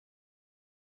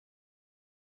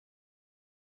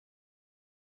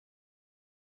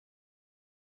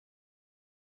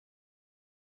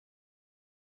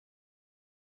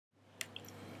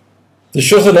The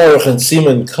Shulchan Aruch in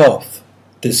Siman Kaf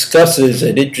discusses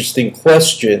an interesting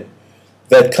question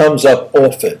that comes up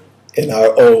often in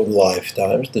our own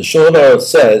lifetimes. The Shulchan Aruch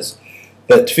says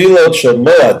that tefillot shel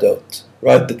moadot,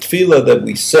 right, the tefillah that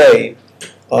we say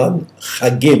on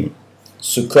Chagim,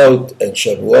 Sukkot and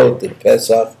Shavuot and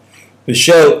Pesach,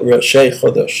 v'shel Roshei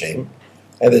Chodashim,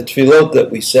 and the tefillot that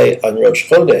we say on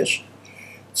Rosh Chodesh,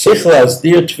 tzich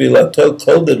lasdir tefillatol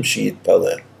kodem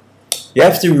sheyitpalel. You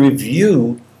have to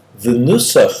review the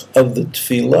nusach of the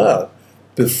tefillah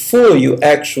before you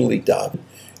actually daven,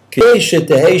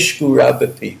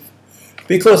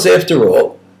 because after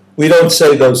all, we don't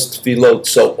say those tefillot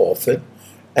so often,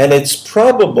 and it's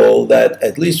probable that,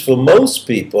 at least for most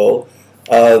people,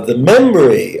 the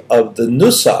memory of the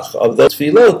nusach of those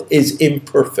tefillot is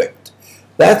imperfect.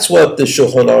 That's what the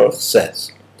Shulchan Aruch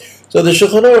says. So the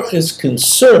Shulchan Aruch is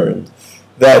concerned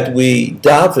that we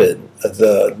daven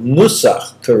the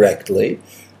nusach correctly,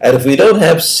 and if we don't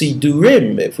have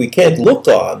Siddurim, if we can't look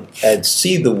on and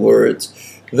see the words,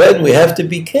 then we have to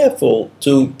be careful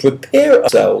to prepare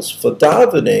ourselves for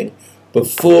davening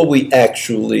before we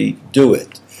actually do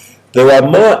it. There are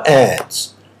more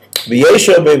ads. There are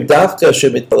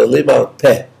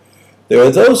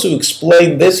those who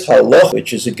explain this halacha,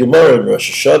 which is a Gemara in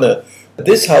Rosh Hashanah.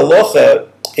 This halacha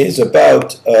is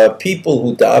about people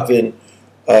who daven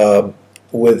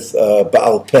with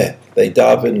Baal Peh. They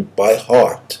daven by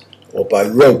heart or by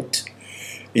rote.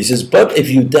 He says, but if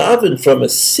you daven from a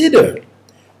Siddur,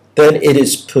 then it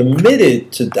is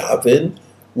permitted to daven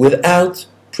without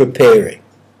preparing.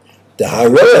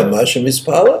 Because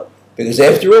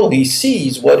after all, he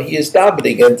sees what he is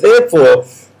davening, and therefore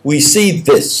we see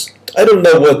this. I don't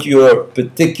know what your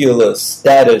particular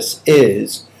status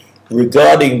is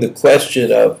regarding the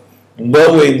question of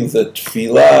knowing the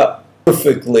tefillah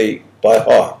perfectly by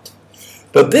heart.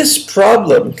 But this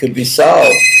problem can be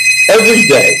solved every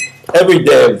day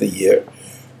of the year,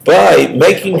 by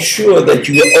making sure that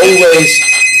you always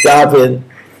daven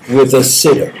with a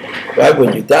siddur. Right?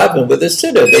 When you daven with a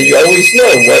siddur, then you always know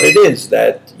what it is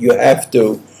that you have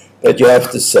to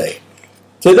say.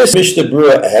 To this, Mishnah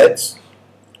Berurah adds,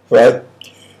 right?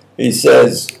 He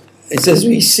says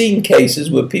we've seen cases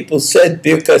where people said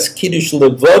Birkas Kiddush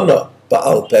Levana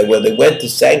Ba'al Peh when they went to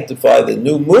sanctify the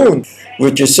new moon,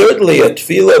 which is certainly a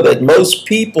tefillah that most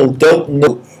people don't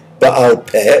know Ba'al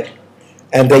Peh,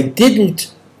 and they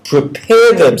didn't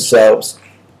prepare themselves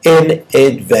in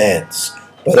advance.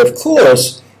 But of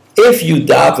course, if you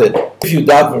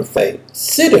daven for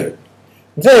Siddur,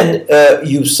 then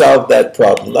you solve that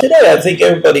problem. Today, I think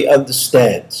everybody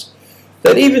understands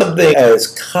that even something as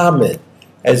common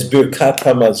as Birkat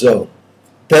Hamazon,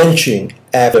 benching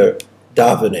after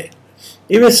davening,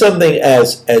 even something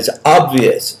as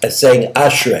obvious as saying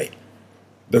Ashrei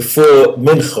before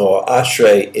Mincha, or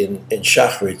Ashrei in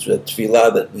Shachrit, the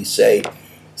tefillah that we say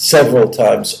several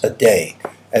times a day,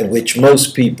 and which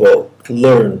most people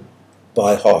learn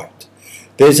by heart.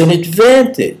 There's an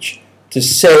advantage to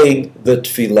saying the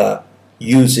tefillah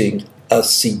using a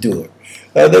Siddur.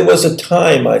 There was a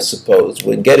time, I suppose,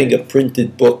 when getting a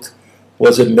printed book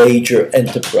was a major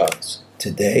enterprise.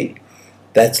 Today,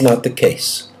 that's not the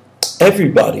case.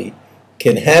 Everybody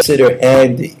can have Siddur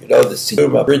handy. You know, the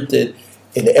Siddur are printed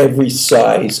in every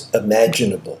size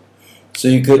imaginable. So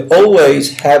you could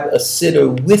always have a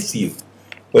Siddur with you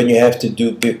when you have to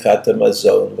do Birkat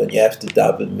Hamazon, when you have to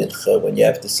daven Mincha, when you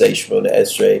have to say Shemona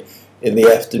Esrei in the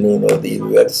afternoon, or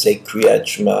you have to say Kriyat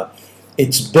Shema.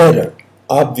 It's better,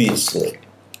 obviously,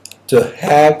 to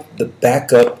have the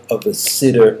backup of a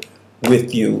Siddur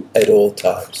with you at all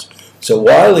times. So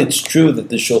while it's true that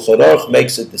the Shulchan Aruch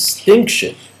makes a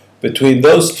distinction between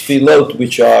those tefillot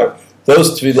which are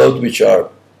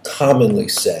commonly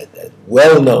said and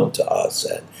well known to us,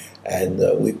 and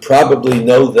we probably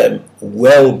know them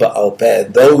well Ba'al Peh,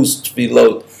 and those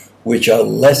tefillot which are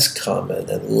less common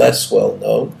and less well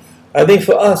known, I think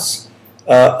for us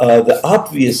the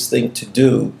obvious thing to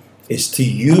do is to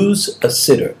use a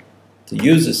siddur, to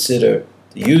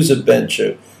use a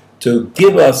bencher, to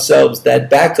give ourselves that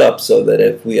backup so that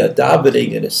if we are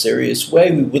davening in a serious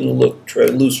way, we wouldn't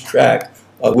lose track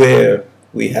of where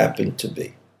we happen to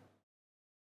be.